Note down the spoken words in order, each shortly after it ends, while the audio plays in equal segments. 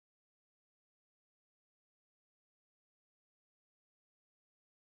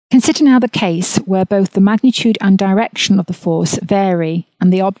Consider now the case where both the magnitude and direction of the force vary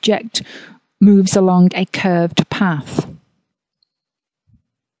and the object moves along a curved path.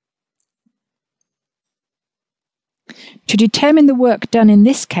 To determine the work done in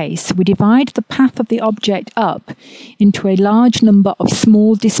this case, we divide the path of the object up into a large number of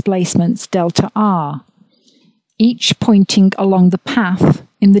small displacements delta r, each pointing along the path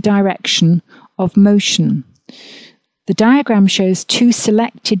in the direction of motion. The diagram shows two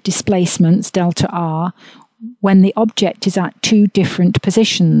selected displacements delta r when the object is at two different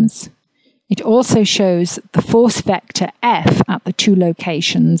positions. It also shows the force vector F at the two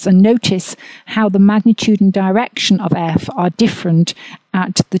locations, and notice how the magnitude and direction of F are different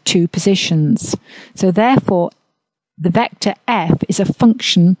at the two positions. So therefore, the vector F is a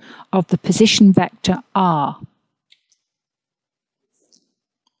function of the position vector R.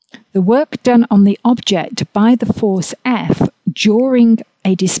 The work done on the object by the force F during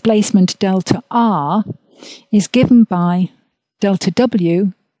a displacement delta R is given by delta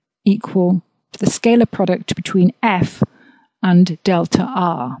W equal to the scalar product between F and delta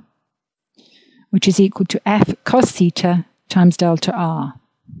R, which is equal to F cos theta times delta R.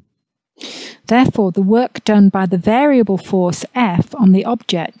 Therefore, the work done by the variable force F on the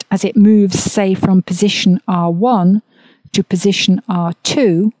object as it moves, say, from position R1 to position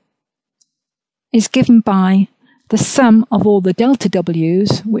R2 is given by the sum of all the delta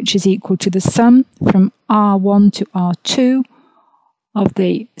W's, which is equal to the sum from R1 to R2 of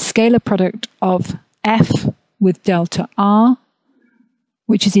the scalar product of F with delta R,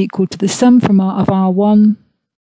 which is equal to the sum of R1